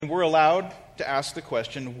We're allowed to ask the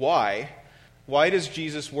question, why? Why does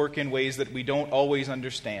Jesus work in ways that we don't always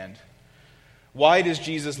understand? Why does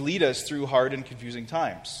Jesus lead us through hard and confusing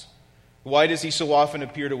times? Why does he so often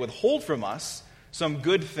appear to withhold from us some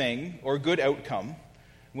good thing or good outcome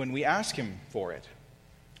when we ask him for it?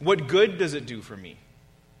 What good does it do for me?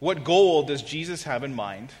 What goal does Jesus have in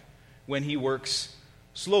mind when he works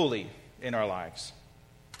slowly in our lives?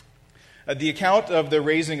 The account of the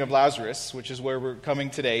raising of Lazarus, which is where we're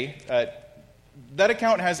coming today, that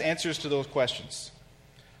account has answers to those questions.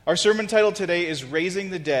 Our sermon title today is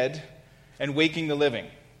Raising the Dead and Waking the Living.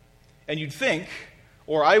 And you'd think,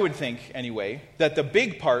 or I would think anyway, that the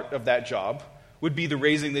big part of that job would be the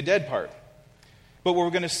raising the dead part. But what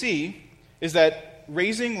we're going to see is that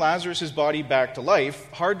raising Lazarus' body back to life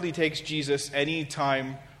hardly takes Jesus any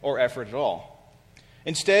time or effort at all.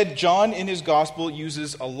 Instead, John in his gospel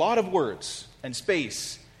uses a lot of words and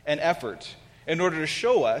space and effort in order to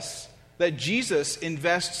show us that Jesus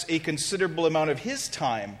invests a considerable amount of his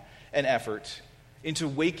time and effort into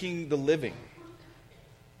waking the living.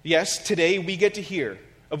 Yes, today we get to hear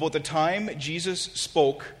about the time Jesus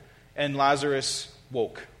spoke and Lazarus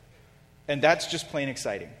woke. And that's just plain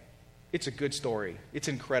exciting. It's a good story. It's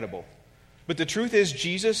incredible. But the truth is,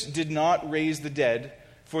 Jesus did not raise the dead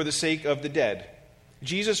for the sake of the dead.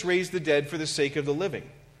 Jesus raised the dead for the sake of the living,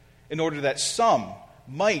 in order that some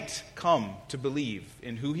might come to believe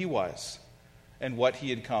in who he was and what he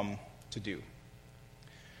had come to do.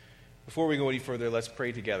 Before we go any further, let's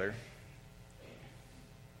pray together.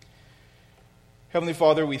 Heavenly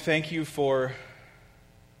Father, we thank you for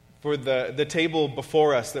the table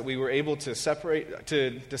before us that we were able to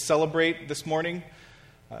celebrate this morning,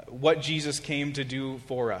 what Jesus came to do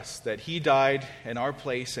for us, that he died in our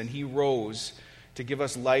place and he rose to give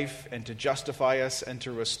us life and to justify us and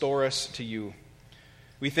to restore us to you.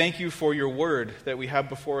 We thank you for your word that we have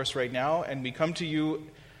before us right now, and we come to you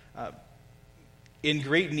in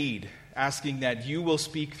great need, asking that you will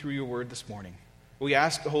speak through your word this morning. We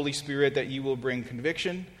ask the Holy Spirit that you will bring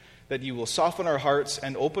conviction, that you will soften our hearts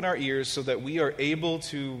and open our ears so that we are able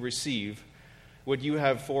to receive what you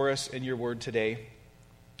have for us in your word today.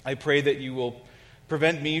 I pray that you will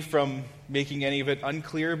prevent me from making any of it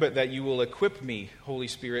unclear, but that you will equip me, Holy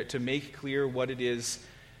Spirit, to make clear what it is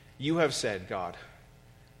you have said, God.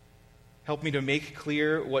 Help me to make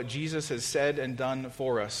clear what Jesus has said and done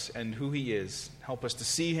for us and who he is. Help us to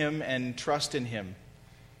see him and trust in him.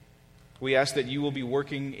 We ask that you will be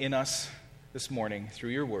working in us this morning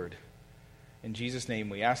through your word. In Jesus' name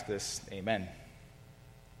we ask this. Amen.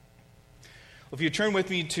 Well, if you turn with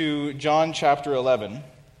me to John chapter 11.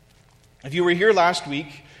 If you were here last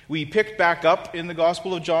week, we picked back up in the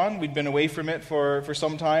Gospel of John. We'd been away from it for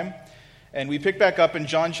some time. And we picked back up in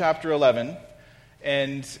John chapter 11.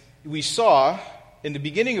 And we saw in the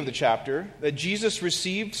beginning of the chapter that Jesus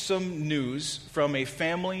received some news from a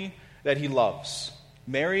family that he loves,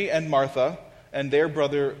 Mary and Martha and their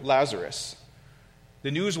brother Lazarus.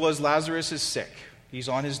 The news was Lazarus is sick. He's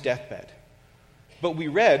on his deathbed. But we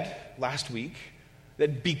read last week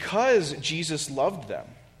that because Jesus loved them,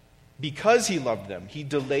 because he loved them, he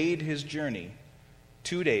delayed his journey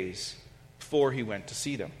 2 days before he went to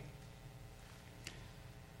see them.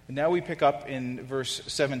 And now we pick up in verse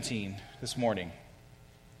 17 this morning.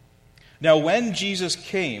 Now when Jesus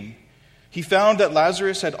came, he found that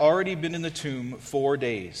Lazarus had already been in the tomb 4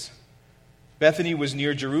 days. Bethany was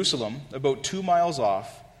near Jerusalem, about 2 miles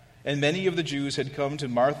off, and many of the Jews had come to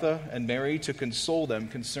Martha and Mary to console them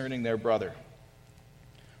concerning their brother.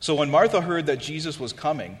 So when Martha heard that Jesus was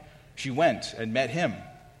coming, she went and met him,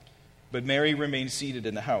 but Mary remained seated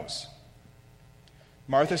in the house.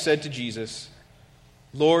 Martha said to Jesus,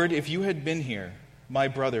 "Lord, if you had been here, my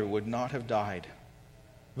brother would not have died.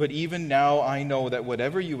 But even now I know that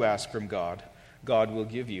whatever you ask from God, God will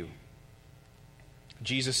give you."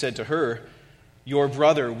 Jesus said to her, "Your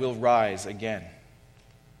brother will rise again."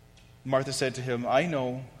 Martha said to him, "I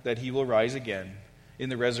know that he will rise again in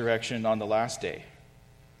the resurrection on the last day."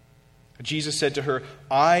 Jesus said to her,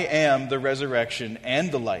 "I am the resurrection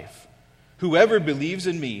and the life. Whoever believes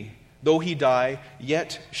in me, though he die,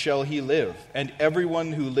 yet shall he live. And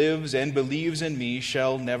everyone who lives and believes in me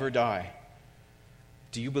shall never die.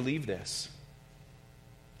 Do you believe this?"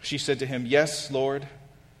 She said to him, "Yes, Lord.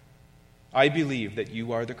 I believe that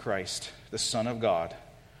you are the Christ, the Son of God,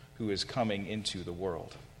 who is coming into the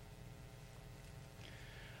world."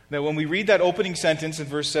 Now, when we read that opening sentence in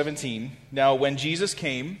verse 17, now when Jesus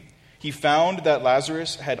came, he found that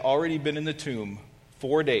Lazarus had already been in the tomb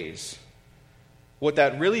 4 days. What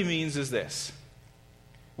that really means is this.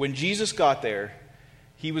 When Jesus got there,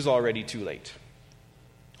 he was already too late.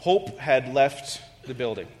 Hope had left the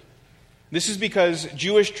building. This is because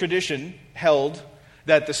Jewish tradition held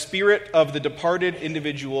that the spirit of the departed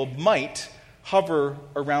individual might hover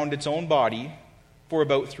around its own body for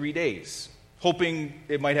about 3 days, hoping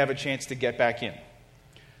it might have a chance to get back in.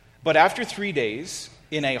 But after 3 days,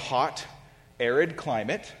 in a hot, arid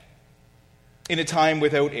climate, in a time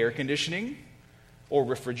without air conditioning or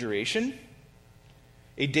refrigeration,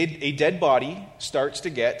 a dead body starts to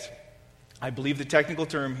get, I believe the technical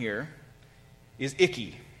term here is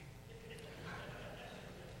icky.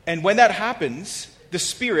 And when that happens, the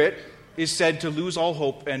spirit is said to lose all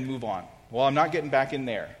hope and move on. Well, I'm not getting back in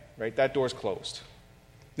there, right? That door's closed.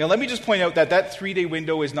 Now, let me just point out that 3-day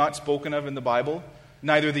window is not spoken of in the Bible.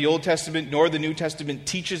 Neither the Old Testament nor the New Testament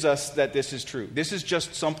teaches us that this is true. This is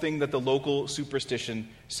just something that the local superstition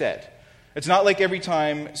said. It's not like every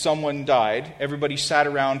time someone died, everybody sat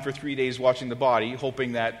around for 3 days watching the body,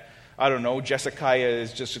 hoping that, I don't know, Jessica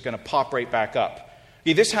is just going to pop right back up.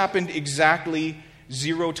 Okay, this happened exactly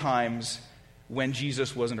 0 times when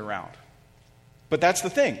Jesus wasn't around. But that's the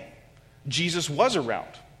thing. Jesus was around.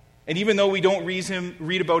 And even though we don't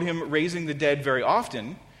read about him raising the dead very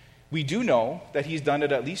often, we do know that he's done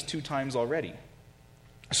it at least 2 times already.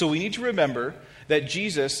 So we need to remember that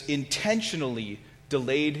Jesus intentionally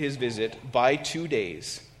delayed his visit by 2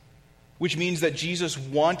 days, which means that Jesus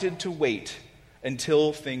wanted to wait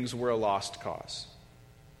until things were a lost cause.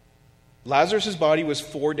 Lazarus' body was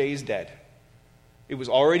 4 days dead. It was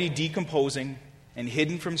already decomposing and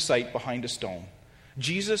hidden from sight behind a stone.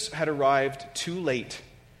 Jesus had arrived too late,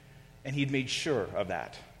 and he'd made sure of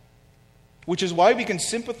that. Which is why we can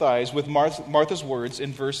sympathize with Martha's words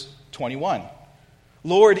in verse 21.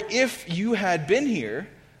 Lord, if you had been here,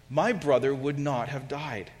 my brother would not have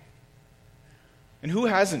died. And who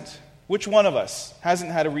hasn't? Which one of us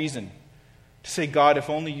hasn't had a reason to say, God, if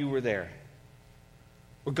only you were there?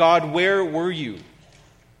 Or God, where were you?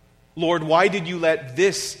 Lord, why did you let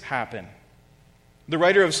this happen? The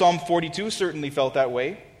writer of Psalm 42 certainly felt that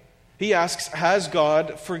way. He asks, has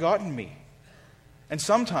God forgotten me? And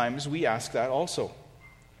sometimes we ask that also.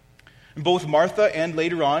 Both Martha and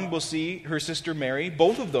later on, we'll see her sister Mary,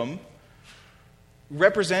 both of them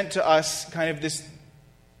represent to us kind of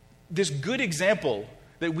this good example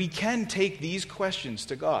that we can take these questions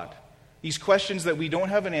to God. These questions that we don't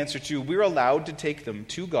have an answer to, we're allowed to take them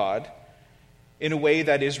to God in a way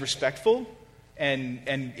that is respectful and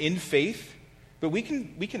in faith. But we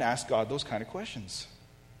can ask God those kind of questions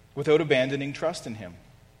without abandoning trust in him.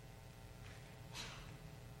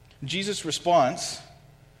 Jesus' response,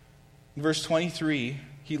 in verse 23,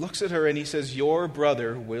 he looks at her and he says, your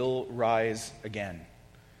brother will rise again.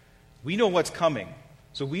 We know what's coming,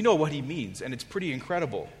 so we know what he means, and it's pretty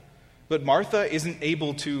incredible. But Martha isn't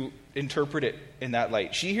able to interpret it in that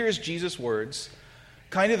light. She hears Jesus' words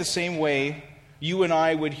kind of the same way you and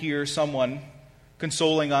I would hear someone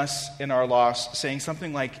consoling us in our loss, saying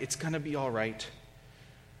something like, it's going to be all right,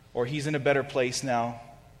 or he's in a better place now,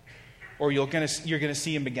 or you're going to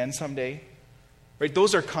see him again someday. Right?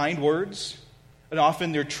 Those are kind words, and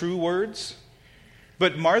often they're true words.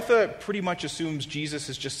 But Martha pretty much assumes Jesus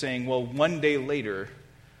is just saying, well, one day later,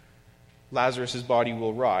 Lazarus' body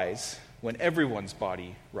will rise when everyone's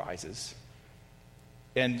body rises.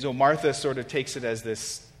 And so Martha sort of takes it as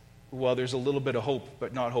this, well, there's a little bit of hope,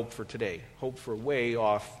 but not hope for today. Hope for way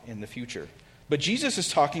off in the future. But Jesus is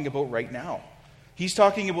talking about right now. He's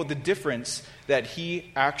talking about the difference that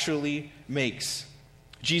he actually makes.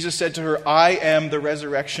 Jesus said to her, I am the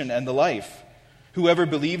resurrection and the life. Whoever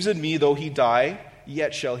believes in me, though he die,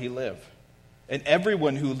 yet shall he live. And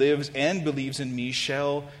everyone who lives and believes in me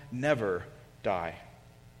shall never die.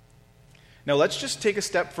 Now let's just take a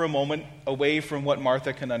step for a moment away from what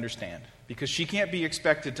Martha can understand, because she can't be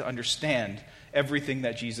expected to understand everything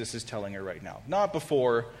that Jesus is telling her right now. Not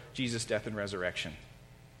before Jesus' death and resurrection.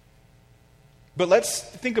 But let's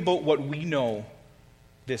think about what we know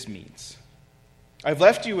this means. I've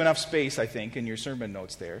left you enough space, I think, in your sermon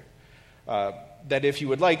notes there, that if you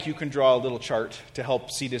would like, you can draw a little chart to help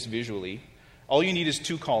see this visually. All you need is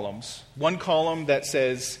 2 columns. One column that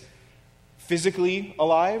says physically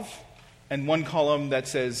alive, and one column that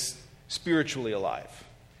says spiritually alive.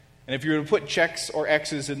 And if you were to put checks or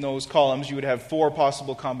X's in those columns, you would have 4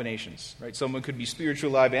 possible combinations. Right? Someone could be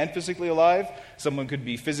spiritually alive and physically alive. Someone could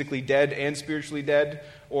be physically dead and spiritually dead,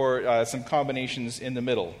 or some combinations in the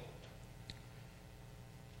middle.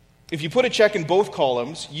 If you put a check in both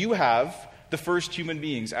columns, you have the first human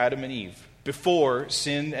beings, Adam and Eve, before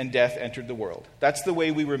sin and death entered the world. That's the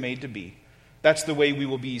way we were made to be. That's the way we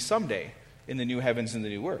will be someday in the new heavens and the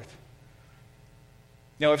new earth.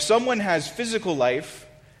 Now, if someone has physical life,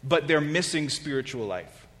 but they're missing spiritual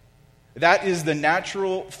life, That is the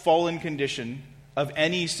natural fallen condition of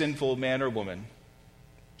any sinful man or woman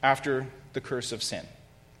after the curse of sin.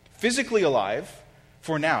 Physically alive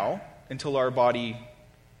for now, until our body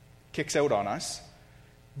kicks out on us,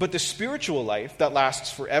 but the spiritual life that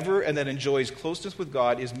lasts forever and that enjoys closeness with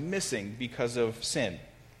God is missing because of sin.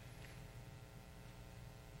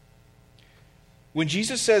 When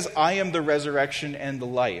Jesus says, "I am the resurrection and the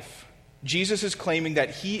life," Jesus is claiming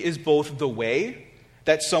that he is both the way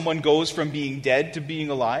that someone goes from being dead to being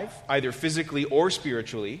alive, either physically or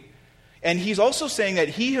spiritually, and he's also saying that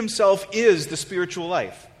he himself is the spiritual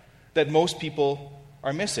life that most people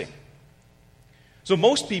are missing. So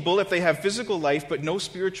most people, if they have physical life but no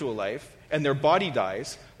spiritual life, and their body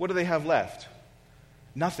dies, what do they have left?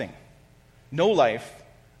 Nothing. No life,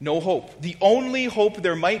 no hope. The only hope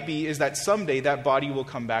there might be is that someday that body will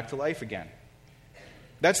come back to life again.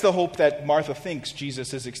 That's the hope that Martha thinks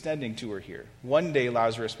Jesus is extending to her here. One day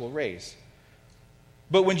Lazarus will raise.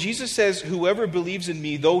 But when Jesus says, "Whoever believes in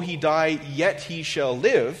me, though he die, yet he shall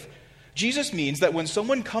live," Jesus means that when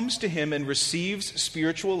someone comes to him and receives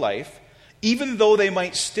spiritual life, even though they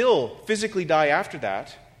might still physically die after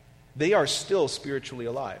that, they are still spiritually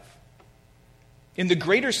alive. In the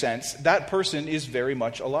greater sense, that person is very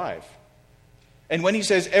much alive. And when he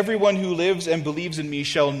says, "Everyone who lives and believes in me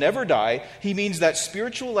shall never die," he means that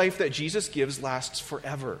spiritual life that Jesus gives lasts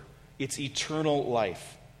forever. It's eternal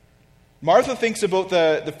life. Martha thinks about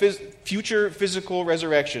the future physical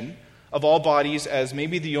resurrection of all bodies as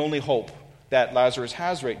maybe the only hope that Lazarus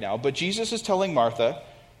has right now. But Jesus is telling Martha,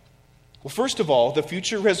 well, first of all, the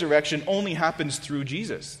future resurrection only happens through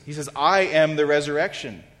Jesus. He says, "I am the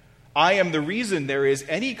resurrection. I am the reason there is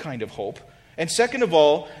any kind of hope." And second of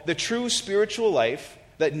all, the true spiritual life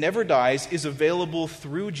that never dies is available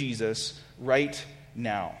through Jesus right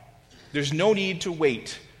now. There's no need to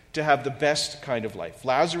wait to have the best kind of life.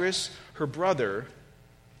 Lazarus, her brother,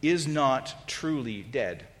 is not truly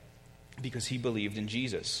dead because he believed in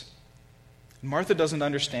Jesus. Martha doesn't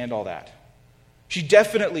understand all that. She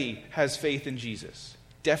definitely has faith in Jesus.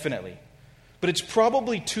 Definitely. But it's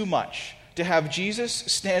probably too much to have Jesus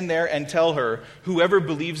stand there and tell her, "Whoever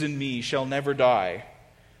believes in me shall never die,"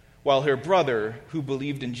 while her brother, who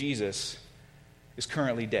believed in Jesus, is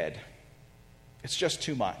currently dead. It's just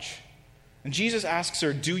too much. And Jesus asks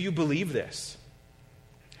her, "Do you believe this?"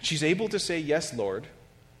 She's able to say, "Yes, Lord."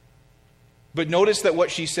 But notice that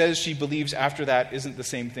what she says she believes after that isn't the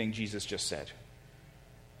same thing Jesus just said.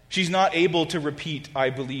 She's not able to repeat, "I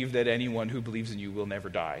believe that anyone who believes in you will never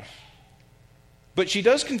die." But she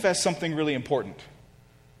does confess something really important.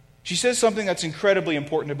 She says something that's incredibly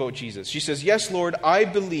important about Jesus. She says, "Yes, Lord, I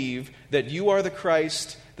believe that you are the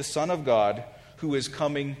Christ, the Son of God, who is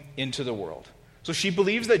coming into the world." So she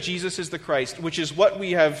believes that Jesus is the Christ, which is what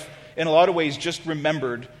we have, in a lot of ways, just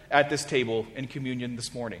remembered at this table in communion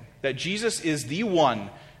this morning. That Jesus is the one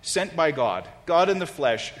sent by God, God in the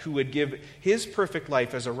flesh, who would give his perfect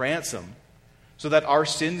life as a ransom so that our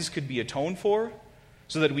sins could be atoned for,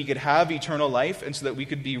 so that we could have eternal life, and so that we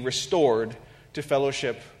could be restored to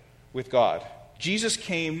fellowship with God. Jesus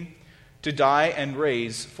came to die and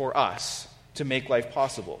raise for us to make life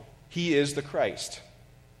possible. He is the Christ.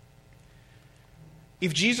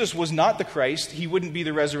 If Jesus was not the Christ, he wouldn't be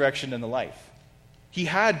the resurrection and the life. He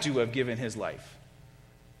had to have given his life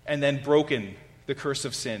and then broken the curse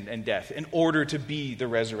of sin and death in order to be the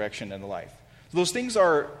resurrection and the life. Those things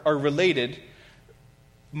are related.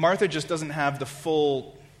 Martha just doesn't have the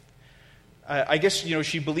full, I guess,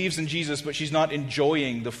 she believes in Jesus, but she's not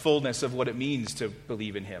enjoying the fullness of what it means to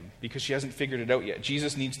believe in him because she hasn't figured it out yet.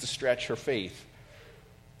 Jesus needs to stretch her faith.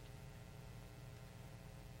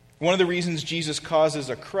 One of the reasons Jesus causes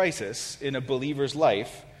a crisis in a believer's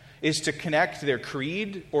life is to connect their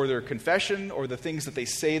creed or their confession or the things that they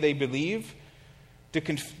say they believe, to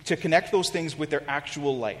connect those things with their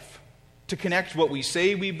actual life, to connect what we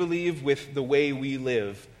say we believe with the way we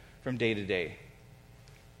live from day to day.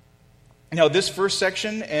 Now, this first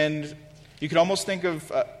section, and you could almost think of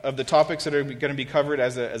the topics that are going to be covered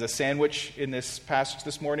as a sandwich in this passage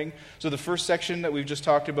this morning. So the first section that we've just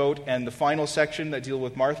talked about and the final section that deal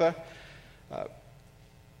with Martha,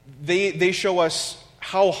 they show us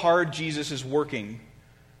how hard Jesus is working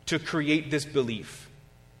to create this belief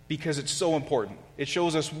because it's so important. It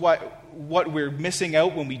shows us what we're missing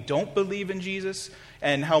out when we don't believe in Jesus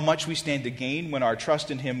and how much we stand to gain when our trust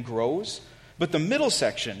in him grows. But the middle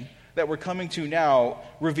section that we're coming to now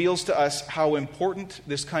reveals to us how important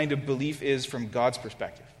this kind of belief is from God's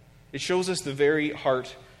perspective. It shows us the very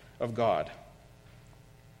heart of God.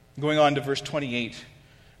 Going on to verse 28,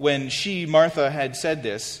 when she, Martha, had said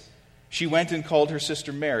this, she went and called her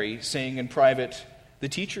sister Mary, saying in private, "The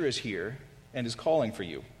teacher is here and is calling for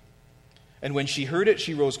you." And when she heard it,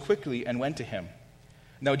 she rose quickly and went to him.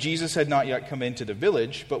 Now Jesus had not yet come into the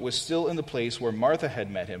village, but was still in the place where Martha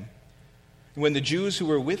had met him. When the Jews who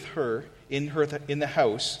were with her in the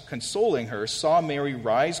house, consoling her, saw Mary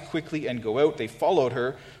rise quickly and go out, they followed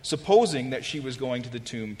her, supposing that she was going to the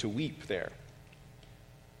tomb to weep there.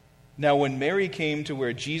 Now when Mary came to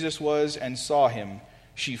where Jesus was and saw him,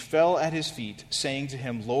 she fell at his feet, saying to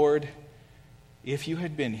him, "Lord, if you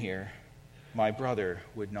had been here, my brother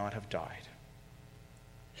would not have died."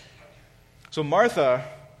 So Martha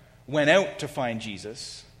went out to find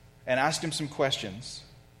Jesus and asked him some questions,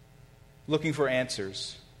 looking for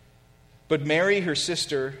answers. But Mary, her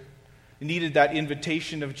sister, needed that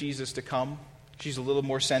invitation of Jesus to come. She's a little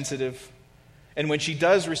more sensitive. And when she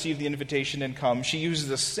does receive the invitation and come, she uses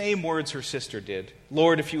the same words her sister did.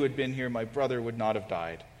 "Lord, if you had been here, my brother would not have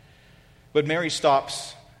died." But Mary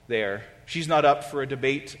stops there. She's not up for a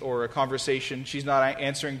debate or a conversation. She's not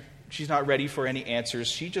ready for any answers.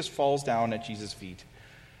 She just falls down at Jesus' feet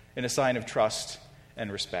in a sign of trust and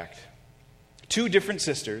respect. Two different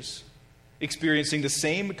sisters experiencing the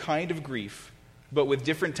same kind of grief, but with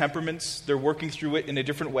different temperaments. They're working through it in a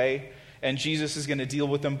different way, and Jesus is going to deal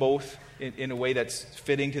with them both in a way that's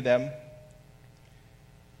fitting to them.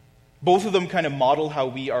 Both of them kind of model how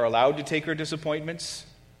we are allowed to take our disappointments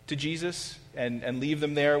to Jesus and leave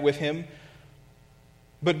them there with him.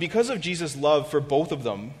 But because of Jesus' love for both of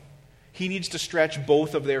them, he needs to stretch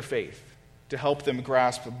both of their faith to help them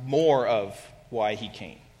grasp more of why he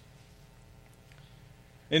came.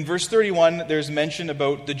 In verse 31, there's mention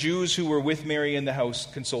about the Jews who were with Mary in the house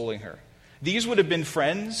consoling her. These would have been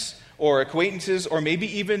friends or acquaintances or maybe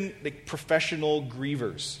even professional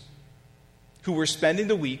grievers who were spending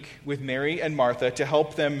the week with Mary and Martha to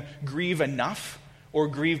help them grieve enough or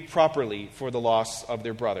grieve properly for the loss of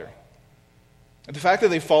their brother. The fact that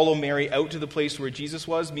they follow Mary out to the place where Jesus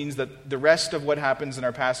was means that the rest of what happens in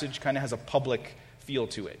our passage kind of has a public feel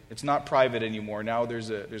to it. It's not private anymore. Now there's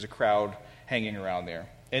a crowd hanging around there.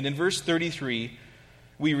 And in verse 33,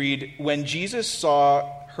 we read, "When Jesus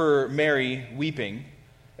saw her, Mary, weeping,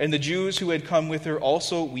 and the Jews who had come with her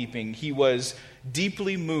also weeping, he was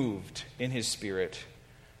deeply moved in his spirit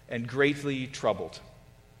and greatly troubled."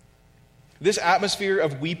 This atmosphere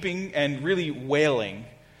of weeping and really wailing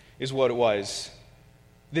is what it was.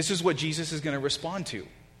 This is what Jesus is going to respond to,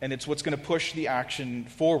 and it's what's going to push the action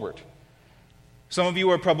forward. Some of you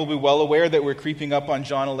are probably well aware that we're creeping up on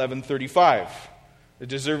John 11:35, the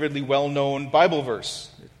deservedly well-known Bible verse.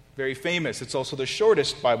 Very famous. It's also the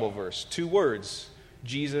shortest Bible verse. 2 words,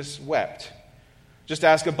 Jesus wept. Just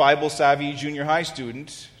ask a Bible-savvy junior high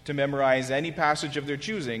student to memorize any passage of their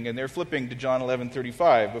choosing, and they're flipping to John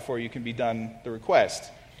 11:35 before you can be done the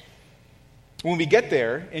request. When we get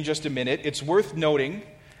there in just a minute, it's worth noting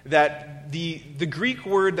that the Greek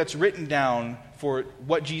word that's written down for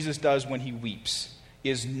what Jesus does when he weeps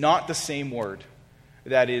is not the same word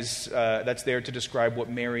that's there to describe what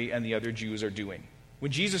Mary and the other Jews are doing.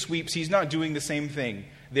 When Jesus weeps, he's not doing the same thing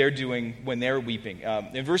they're doing when they're weeping.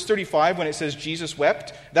 In verse 35, when it says Jesus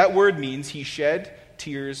wept, that word means he shed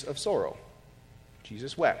tears of sorrow.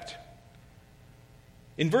 Jesus wept.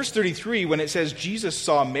 In verse 33, when it says Jesus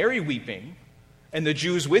saw Mary weeping, and the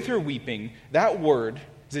Jews with her weeping, that word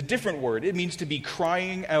is a different word. It means to be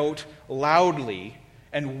crying out loudly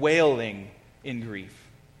and wailing in grief.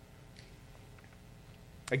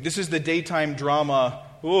 Like this is the daytime drama.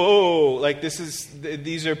 Whoa! Like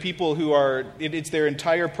these are people who are, it's their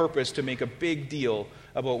entire purpose to make a big deal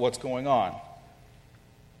about what's going on.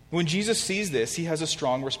 When Jesus sees this, he has a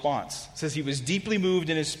strong response. It says he was deeply moved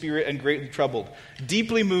in his spirit and greatly troubled.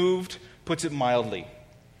 Deeply moved puts it mildly.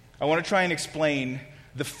 I want to try and explain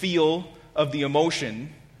the feel of the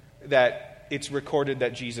emotion that it's recorded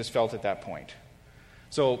that Jesus felt at that point.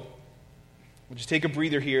 So, we'll just take a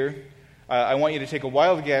breather here. I want you to take a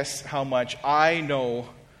wild guess how much I know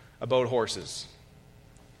about horses.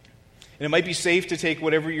 And it might be safe to take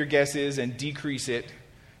whatever your guess is and decrease it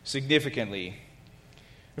significantly.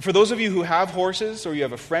 And for those of you who have horses, or you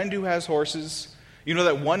have a friend who has horses, you know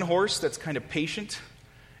that one horse that's kind of patient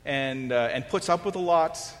and puts up with a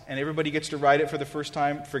lot, and everybody gets to ride it for the first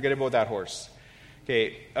time, forget about that horse.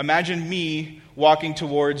 Okay, imagine me walking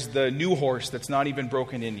towards the new horse that's not even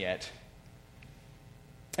broken in yet.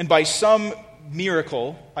 And by some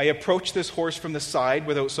miracle, I approach this horse from the side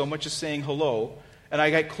without so much as saying hello, and I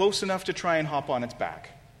get close enough to try and hop on its back.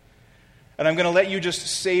 And I'm going to let you just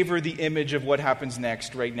savor the image of what happens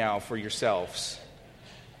next right now for yourselves.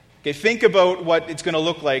 Okay, think about what it's going to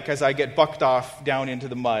look like as I get bucked off down into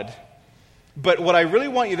the mud. But what I really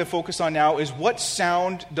want you to focus on now is what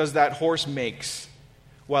sound does that horse make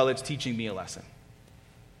while it's teaching me a lesson.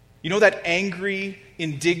 You know that angry,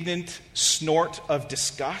 indignant snort of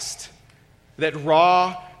disgust? That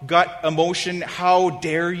raw gut emotion, how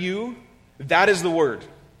dare you? That is the word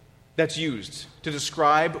that's used to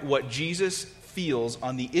describe what Jesus feels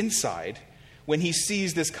on the inside when he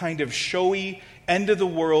sees this kind of showy,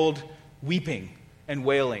 end-of-the-world weeping and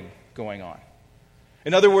wailing going on.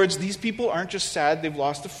 In other words, these people aren't just sad they've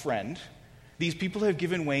lost a friend. These people have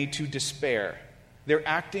given way to despair. They're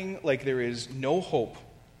acting like there is no hope.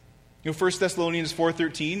 1 Thessalonians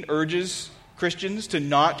 4:13 urges Christians to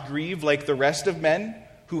not grieve like the rest of men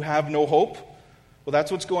who have no hope. Well,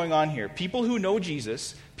 that's what's going on here. People who know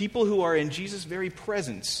Jesus, people who are in Jesus' very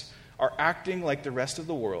presence, are acting like the rest of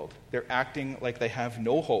the world. They're acting like they have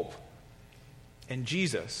no hope. And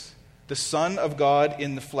Jesus, the Son of God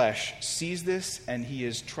in the flesh, sees this and he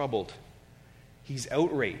is troubled. He's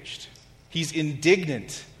outraged. He's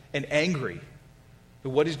indignant and angry. But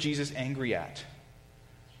what is Jesus angry at?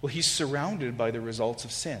 Well, he's surrounded by the results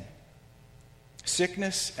of sin.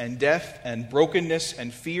 Sickness and death and brokenness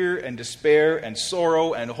and fear and despair and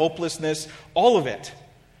sorrow and hopelessness, all of it,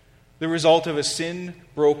 the result of a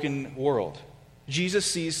sin-broken world.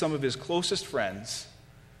 Jesus sees some of his closest friends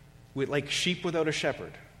like sheep without a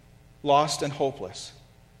shepherd, lost and hopeless.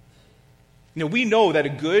 Now, we know that a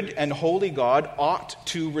good and holy God ought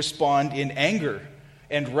to respond in anger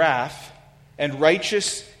and wrath and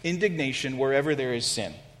righteous indignation wherever there is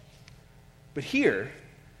sin. But here,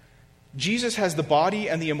 Jesus has the body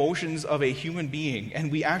and the emotions of a human being,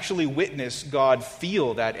 and we actually witness God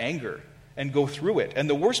feel that anger and go through it. And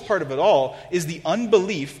the worst part of it all is the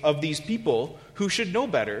unbelief of these people who should know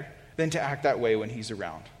better than to act that way when he's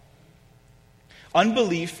around.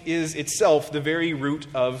 Unbelief is itself the very root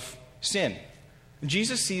of sin.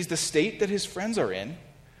 Jesus sees the state that his friends are in,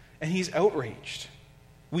 and he's outraged.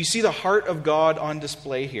 We see the heart of God on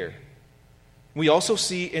display here. We also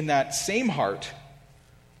see in that same heart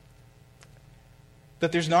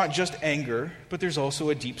that there's not just anger, but there's also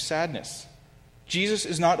a deep sadness. Jesus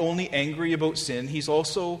is not only angry about sin, he's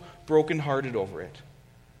also brokenhearted over it.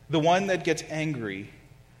 The one that gets angry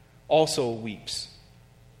also weeps.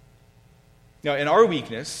 Now, in our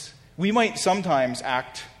weakness, we might sometimes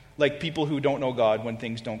act like people who don't know God when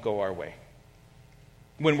things don't go our way.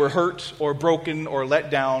 When we're hurt or broken or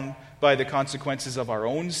let down by the consequences of our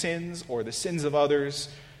own sins or the sins of others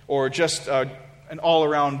or just an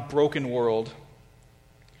all-around broken world,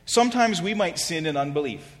 sometimes we might sin in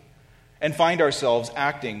unbelief and find ourselves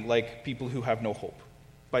acting like people who have no hope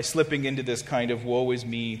by slipping into this kind of woe is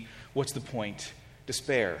me, what's the point,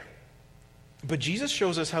 despair. But Jesus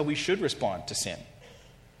shows us how we should respond to sin,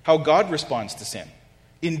 how God responds to sin.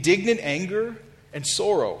 Indignant anger and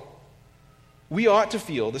sorrow. We ought to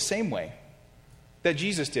feel the same way that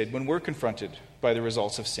Jesus did when we're confronted by the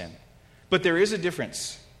results of sin. But there is a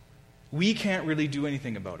difference. We can't really do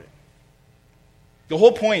anything about it. The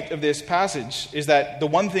whole point of this passage is that the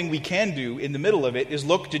one thing we can do in the middle of it is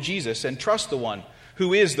look to Jesus and trust the one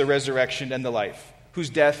who is the resurrection and the life,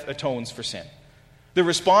 whose death atones for sin. The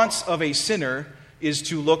response of a sinner is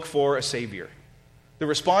to look for a Savior. The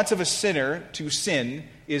response of a sinner to sin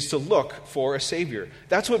is to look for a Savior.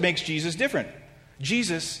 That's what makes Jesus different.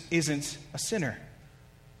 Jesus isn't a sinner.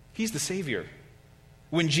 He's the Savior.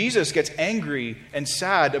 When Jesus gets angry and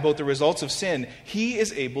sad about the results of sin, he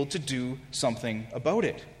is able to do something about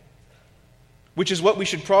it. Which is what we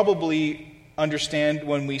should probably understand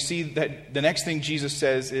when we see that the next thing Jesus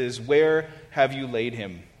says is, "Where have you laid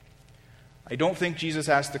him?" I don't think Jesus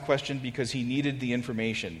asked the question because he needed the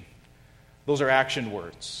information. Those are action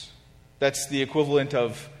words. That's the equivalent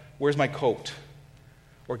of, "Where's my coat?"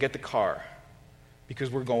 or "Get the car," because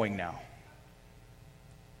we're going now.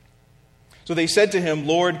 So they said to him,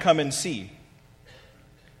 "Lord, come and see."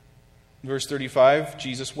 Verse 35,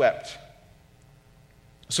 Jesus wept.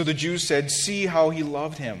 So the Jews said, "See how he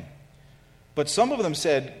loved him." But some of them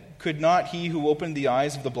said, "Could not he who opened the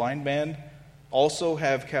eyes of the blind man also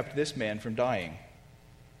have kept this man from dying?"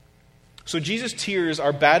 So Jesus' tears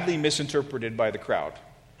are badly misinterpreted by the crowd.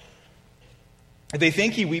 They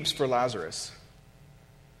think he weeps for Lazarus.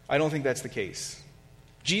 I don't think that's the case.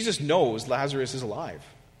 Jesus knows Lazarus is alive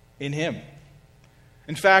in him.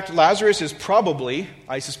 In fact, Lazarus is probably,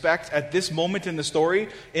 I suspect, at this moment in the story,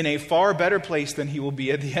 in a far better place than he will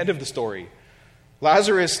be at the end of the story.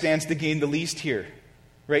 Lazarus stands to gain the least here,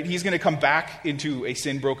 right? He's going to come back into a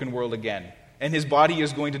sin-broken world again, and his body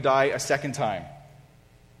is going to die a second time.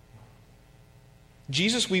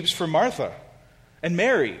 Jesus weeps for Martha and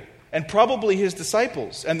Mary and probably his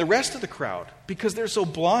disciples and the rest of the crowd because they're so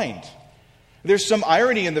blind. There's some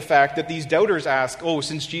irony in the fact that these doubters ask, oh,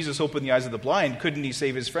 since Jesus opened the eyes of the blind, couldn't he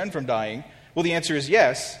save his friend from dying? Well, the answer is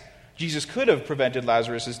yes. Jesus could have prevented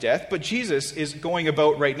Lazarus' death, but Jesus is going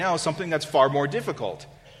about right now something that's far more difficult.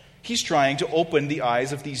 He's trying to open the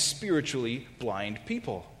eyes of these spiritually blind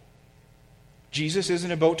people. Jesus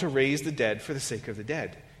isn't about to raise the dead for the sake of the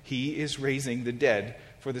dead. He is raising the dead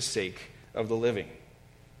for the sake of the living.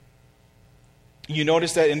 You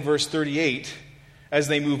notice that in verse 38, as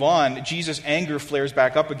they move on, Jesus' anger flares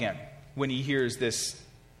back up again when he hears this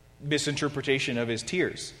misinterpretation of his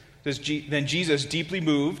tears. Then Jesus, deeply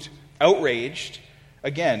moved, outraged,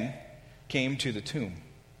 again came to the tomb.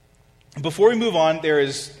 Before we move on,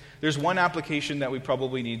 there's one application that we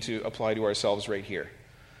probably need to apply to ourselves right here.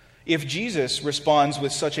 If Jesus responds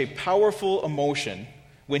with such a powerful emotion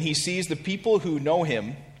when he sees the people who know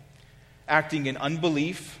him acting in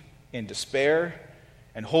unbelief, in despair,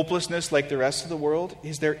 and hopelessness like the rest of the world,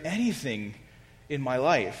 is there anything in my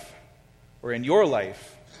life, or in your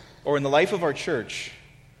life, or in the life of our church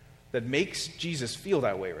that makes Jesus feel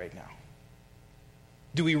that way right now?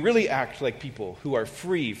 Do we really act like people who are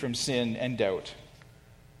free from sin and doubt?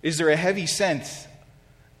 Is there a heavy sense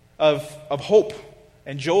of hope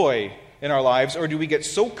and joy in our lives, or do we get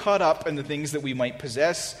so caught up in the things that we might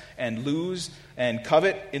possess and lose and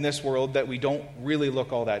covet in this world that we don't really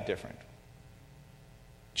look all that different?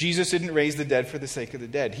 Jesus didn't raise the dead for the sake of the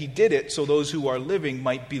dead. He did it so those who are living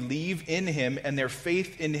might believe in him and their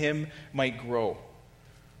faith in him might grow.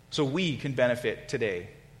 So we can benefit today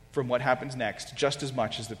from what happens next just as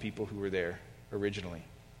much as the people who were there originally.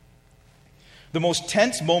 The most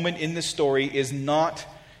tense moment in this story is not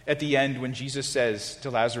at the end when Jesus says to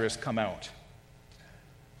Lazarus, "Come out."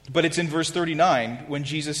 But it's in verse 39 when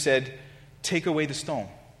Jesus said, "Take away the stone."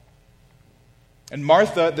 And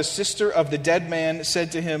Martha, the sister of the dead man,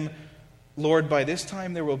 said to him, "Lord, by this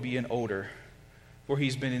time there will be an odor, for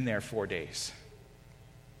he's been in there 4 days."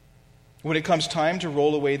 When it comes time to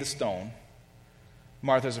roll away the stone,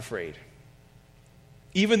 Martha's afraid.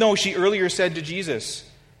 Even though she earlier said to Jesus,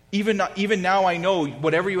 even now I know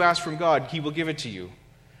whatever you ask from God, he will give it to you.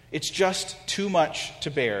 It's just too much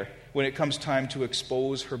to bear when it comes time to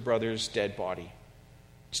expose her brother's dead body.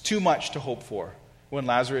 It's too much to hope for when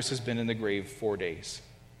Lazarus has been in the grave 4 days.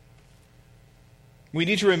 We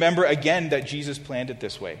need to remember again that Jesus planned it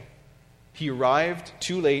this way. He arrived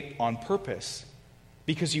too late on purpose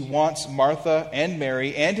because he wants Martha and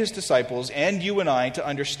Mary and his disciples and you and I to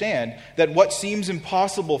understand that what seems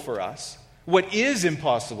impossible for us, what is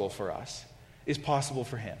impossible for us, is possible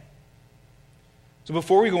for him. So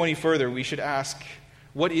before we go any further, we should ask,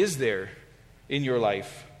 what is there in your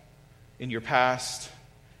life, in your past,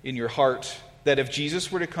 in your heart, that if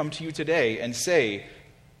Jesus were to come to you today and say,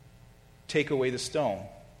 "Take away the stone,"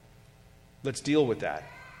 let's deal with that.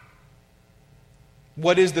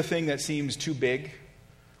 What is the thing that seems too big,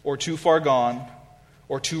 or too far gone,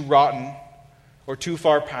 or too rotten, or too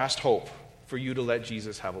far past hope for you to let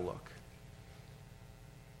Jesus have a look?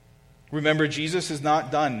 Remember, Jesus is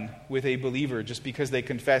not done with a believer just because they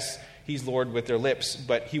confess he's Lord with their lips,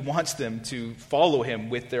 but he wants them to follow him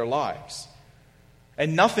with their lives.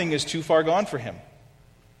 And nothing is too far gone for him.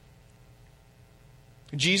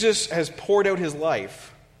 Jesus has poured out his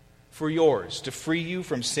life for yours to free you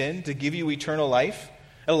from sin, to give you eternal life,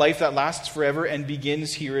 a life that lasts forever and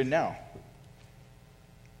begins here and now.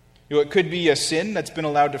 It could be a sin that's been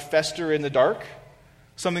allowed to fester in the dark,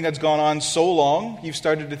 something that's gone on so long, you've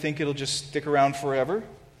started to think it'll just stick around forever.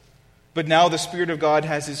 But now the Spirit of God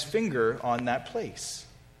has his finger on that place.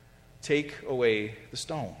 Take away the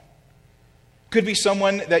stone. Could be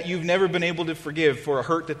someone that you've never been able to forgive for a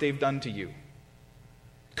hurt that they've done to you.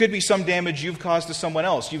 Could be some damage you've caused to someone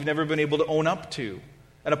else you've never been able to own up to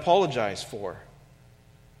and apologize for.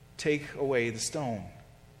 Take away the stone.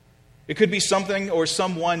 It could be something or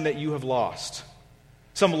someone that you have lost.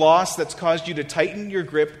 Some loss that's caused you to tighten your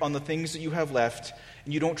grip on the things that you have left,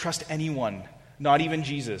 and you don't trust anyone, not even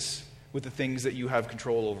Jesus, with the things that you have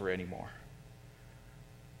control over anymore.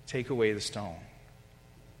 Take away the stone.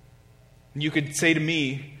 And you could say to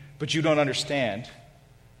me, "But you don't understand.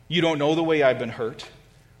 You don't know the way I've been hurt.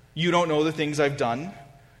 You don't know the things I've done.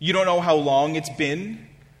 You don't know how long it's been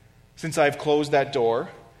since I've closed that door."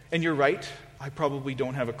 And you're right, I probably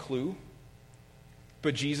don't have a clue.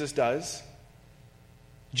 But Jesus does.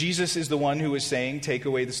 Jesus is the one who is saying, "Take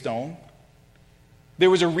away the stone." There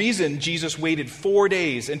was a reason Jesus waited 4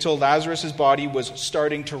 days until Lazarus' body was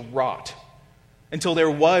starting to rot, until there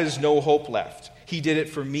was no hope left. He did it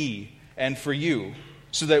for me and for you,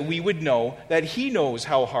 so that we would know that he knows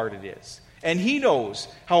how hard it is, and he knows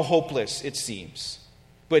how hopeless it seems.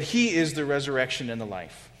 But he is the resurrection and the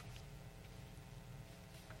life.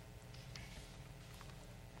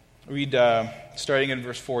 Read starting in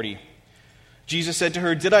verse 40. Jesus said to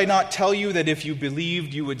her, "Did I not tell you that if you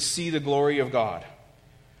believed, you would see the glory of God?"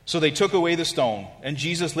 So they took away the stone, and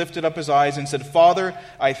Jesus lifted up his eyes and said, "Father,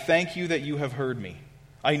 I thank you that you have heard me.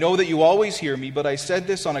 I know that you always hear me, but I said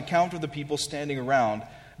this on account of the people standing around,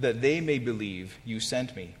 that they may believe you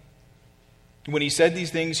sent me." When he said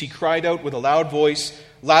these things, he cried out with a loud voice,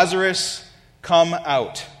 "Lazarus, come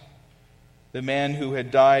out." The man who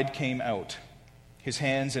had died came out, his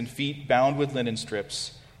hands and feet bound with linen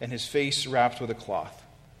strips, and his face wrapped with a cloth.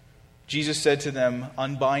 Jesus said to them,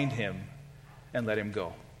 "Unbind him and let him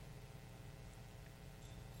go."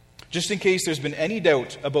 Just in case there's been any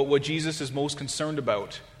doubt about what Jesus is most concerned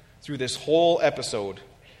about through this whole episode,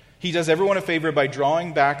 he does everyone a favor by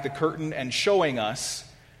drawing back the curtain and showing us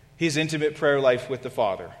his intimate prayer life with the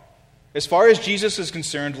Father. As far as Jesus is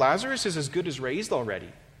concerned, Lazarus is as good as raised already.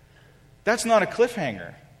 That's not a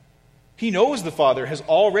cliffhanger. He knows the Father has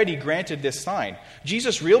already granted this sign.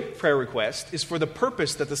 Jesus' real prayer request is for the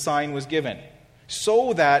purpose that the sign was given,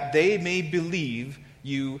 so that they may believe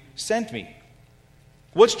you sent me.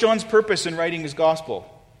 What's John's purpose in writing his gospel?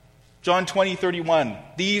 John 20:31,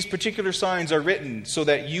 "These particular signs are written so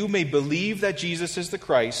that you may believe that Jesus is the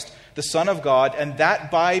Christ, the Son of God, and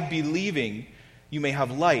that by believing you may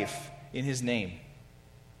have life in his name."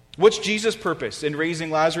 What's Jesus' purpose in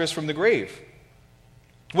raising Lazarus from the grave?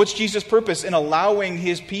 What's Jesus' purpose in allowing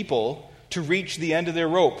his people to reach the end of their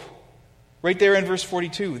rope? Right there in verse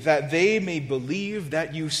 42, "that they may believe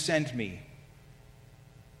that you sent me."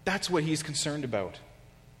 That's what he's concerned about.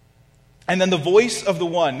 And then the voice of the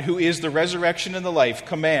one who is the resurrection and the life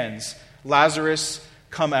commands, "Lazarus,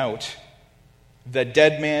 come out." The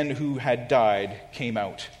dead man who had died came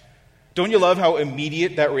out. Don't you love how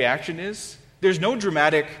immediate that reaction is? There's no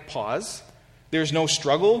dramatic pause. There's no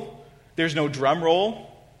struggle. There's no drum roll.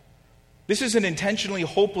 This is an intentionally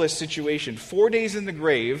hopeless situation. 4 days in the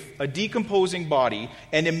grave, a decomposing body,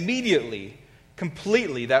 and immediately,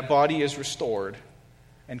 completely, that body is restored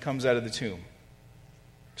and comes out of the tomb.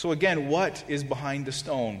 So again, what is behind the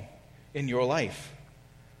stone in your life?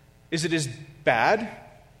 Is it as bad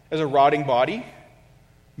as a rotting body?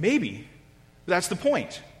 Maybe. That's the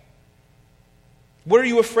point. What are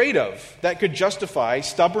you afraid of that could justify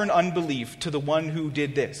stubborn unbelief to the one who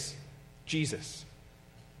did this? Jesus.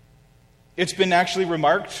 It's been actually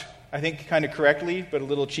remarked, I think kind of correctly, but a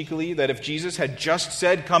little cheekily, that if Jesus had just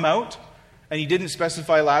said, "Come out," and he didn't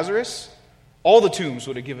specify Lazarus, all the tombs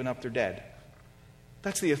would have given up their dead.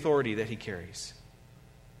 That's the authority that he carries.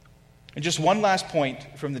 And just one last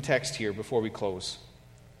point from the text here before we close.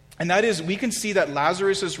 And that is, we can see that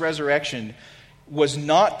Lazarus' resurrection was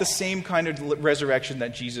not the same kind of resurrection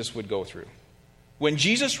that Jesus would go through. When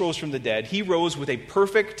Jesus rose from the dead, he rose with a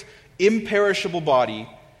perfect, imperishable body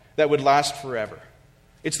that would last forever.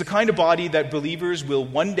 It's the kind of body that believers will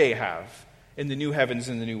one day have in the new heavens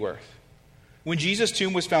and the new earth. When Jesus'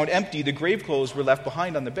 tomb was found empty, the grave clothes were left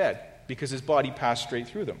behind on the bed because his body passed straight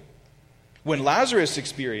through them. When Lazarus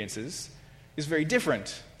experiences is very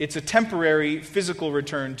different. It's a temporary physical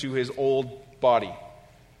return to his old body.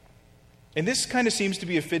 And this kind of seems to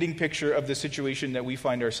be a fitting picture of the situation that we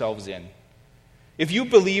find ourselves in. If you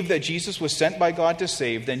believe that Jesus was sent by God to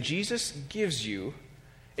save, then Jesus gives you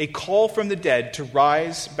a call from the dead to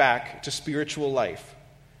rise back to spiritual life.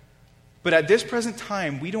 But at this present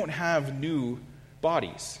time, we don't have new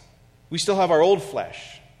bodies. We still have our old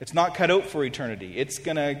flesh. It's not cut out for eternity. It's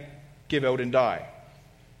going to give out and die.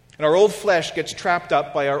 And our old flesh gets trapped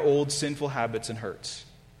up by our old sinful habits and hurts.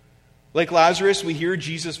 Like Lazarus, we hear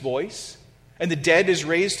Jesus' voice, and the dead is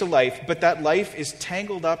raised to life, but that life is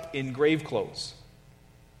tangled up in grave clothes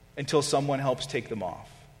until someone helps take them off.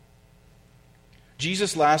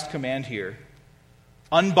 Jesus' last command here,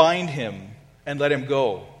 unbind him and let him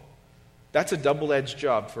go. That's a double-edged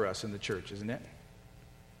job for us in the church, isn't it?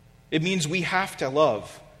 It means we have to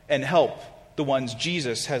love and help the ones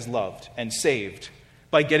Jesus has loved and saved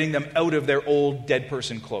by getting them out of their old dead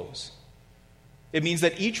person clothes. It means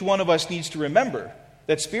that each one of us needs to remember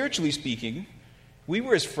that spiritually speaking, we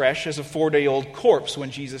were as fresh as a 4-day-old corpse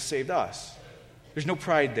when Jesus saved us. There's no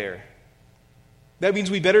pride there. That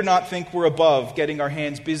means we better not think we're above getting our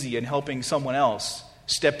hands busy and helping someone else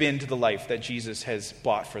step into the life that Jesus has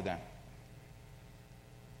bought for them.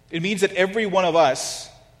 It means that every one of us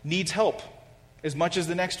needs help as much as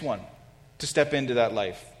the next one to step into that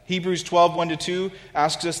life. Hebrews 12:1-2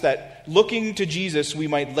 asks us that looking to Jesus, we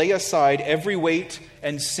might lay aside every weight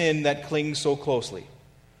and sin that clings so closely.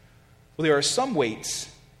 Well, there are some weights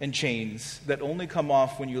and chains that only come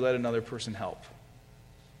off when you let another person help.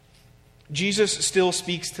 Jesus still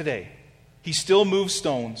speaks today. He still moves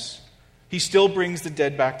stones. He still brings the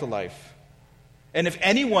dead back to life. And if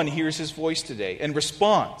anyone hears his voice today and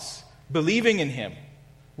responds, believing in him,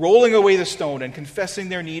 rolling away the stone and confessing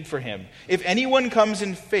their need for him, if anyone comes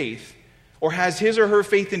in faith or has his or her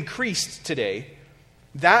faith increased today,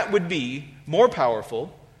 that would be more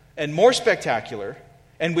powerful and more spectacular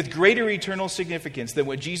and with greater eternal significance than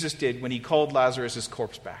what Jesus did when he called Lazarus'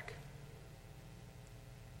 corpse back.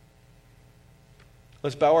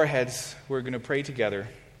 Let's bow our heads. We're going to pray together.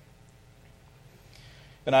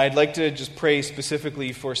 And I'd like to just pray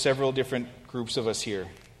specifically for several different groups of us here.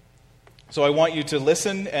 So I want you to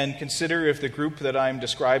listen and consider if the group that I'm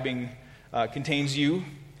describing contains you.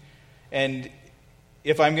 And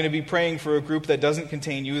if I'm going to be praying for a group that doesn't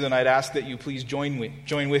contain you, then I'd ask that you please join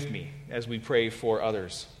with me as we pray for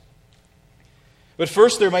others. But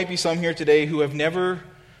first, there might be some here today who have never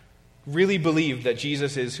really believed that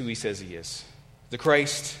Jesus is who he says he is. The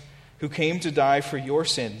Christ who came to die for your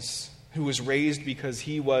sins, who was raised because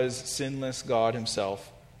he was sinless God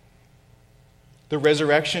himself. The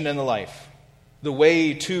resurrection and the life, the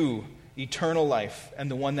way to eternal life,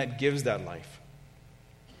 and the one that gives that life.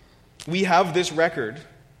 We have this record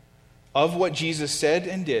of what Jesus said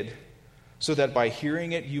and did, so that by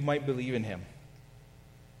hearing it, you might believe in him.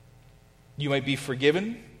 You might be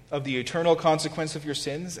forgiven of the eternal consequence of your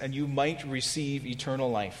sins, and you might receive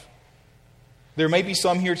eternal life. There might be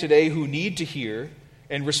some here today who need to hear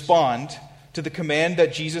and respond to the command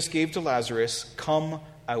that Jesus gave to Lazarus, "Come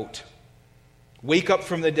out. Wake up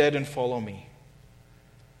from the dead and follow me."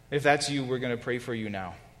 If that's you, we're going to pray for you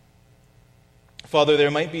now. Father,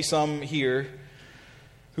 there might be some here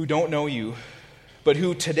who don't know you, but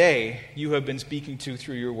who today you have been speaking to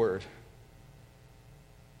through your word.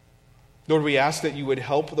 Lord, we ask that you would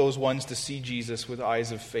help those ones to see Jesus with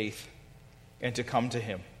eyes of faith and to come to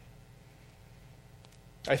him.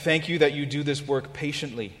 I thank you that you do this work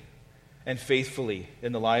patiently and faithfully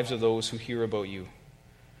in the lives of those who hear about you.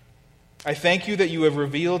 I thank you that you have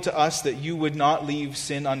revealed to us that you would not leave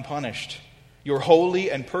sin unpunished. You're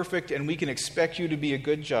holy and perfect, and we can expect you to be a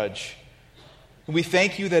good judge. And we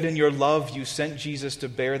thank you that in your love you sent Jesus to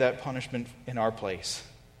bear that punishment in our place.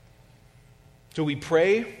 So we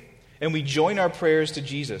pray and we join our prayers to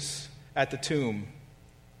Jesus at the tomb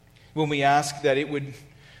when we ask that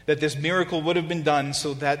this miracle would have been done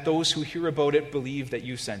so that those who hear about it believe that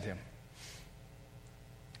you sent him.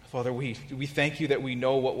 Father, we thank you that we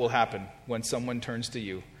know what will happen when someone turns to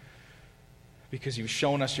you, because you've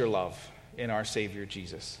shown us your love in our Savior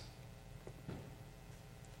Jesus.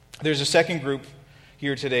 There's a second group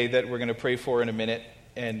here today that we're going to pray for in a minute,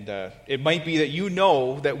 and it might be that you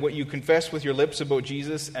know that what you confess with your lips about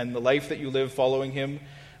Jesus and the life that you live following him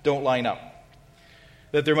don't line up.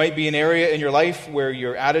 That there might be an area in your life where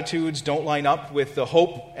your attitudes don't line up with the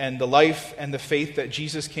hope and the life and the faith that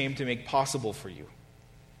Jesus came to make possible for you.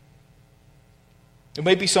 It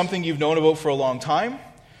might be something you've known about for a long time,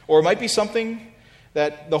 or it might be something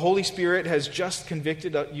that the Holy Spirit has just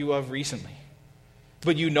convicted you of recently.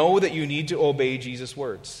 But you know that you need to obey Jesus'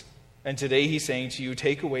 words. And today he's saying to you,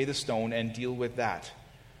 take away the stone and deal with that.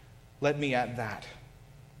 Let me at that.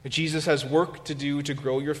 But Jesus has work to do to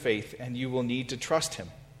grow your faith, and you will need to trust him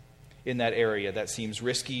in that area that seems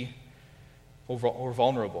risky or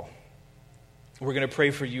vulnerable. We're going to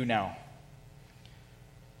pray for you now.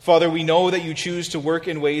 Father, we know that you choose to work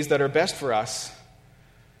in ways that are best for us,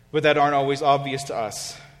 but that aren't always obvious to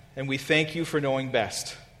us. And we thank you for knowing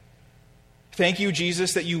best. Thank you,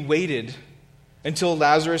 Jesus, that you waited until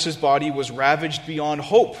Lazarus' body was ravaged beyond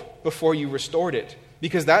hope before you restored it,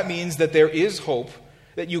 because that means that there is hope,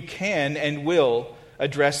 that you can and will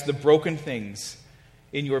address the broken things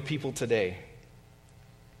in your people today.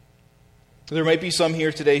 There might be some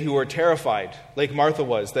here today who are terrified, like Martha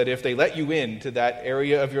was, that if they let you into that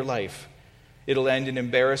area of your life, it'll end in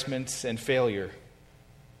embarrassment and failure.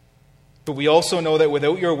 But we also know that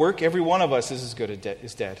without your work, every one of us is as good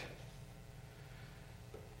as dead.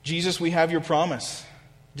 Jesus, we have your promise.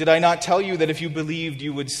 Did I not tell you that if you believed,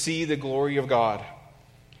 you would see the glory of God?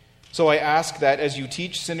 So I ask that as you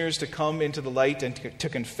teach sinners to come into the light and to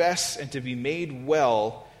confess and to be made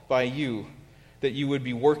well by you, that you would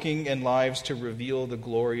be working in lives to reveal the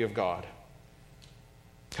glory of God.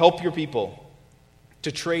 Help your people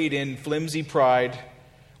to trade in flimsy pride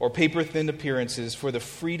or paper-thin appearances for the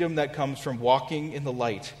freedom that comes from walking in the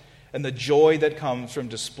light and the joy that comes from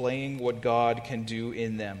displaying what God can do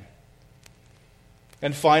in them.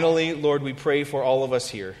 And finally, Lord, we pray for all of us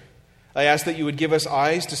here. I ask that you would give us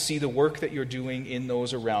eyes to see the work that you're doing in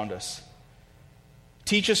those around us.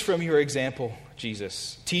 Teach us from your example,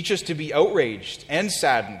 Jesus. Teach us to be outraged and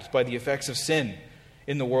saddened by the effects of sin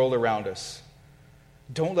in the world around us.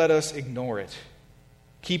 Don't let us ignore it.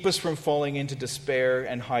 Keep us from falling into despair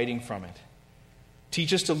and hiding from it.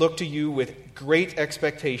 Teach us to look to you with great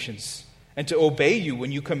expectations and to obey you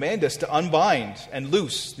when you command us to unbind and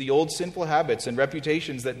loose the old sinful habits and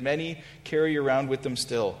reputations that many carry around with them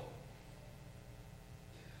still.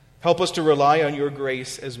 Help us to rely on your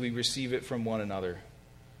grace as we receive it from one another.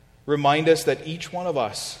 Remind us that each one of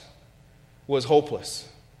us was hopeless,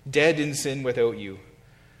 dead in sin without you.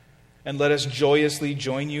 And let us joyously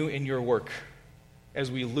join you in your work as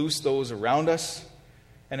we loose those around us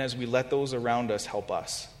and as we let those around us help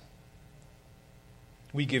us.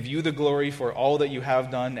 We give you the glory for all that you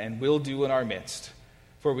have done and will do in our midst.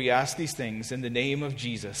 For we ask these things in the name of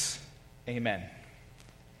Jesus. Amen.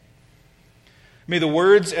 May the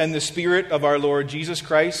words and the Spirit of our Lord Jesus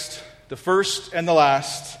Christ, the first and the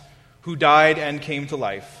last, who died and came to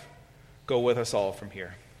life, go with us all from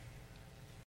here.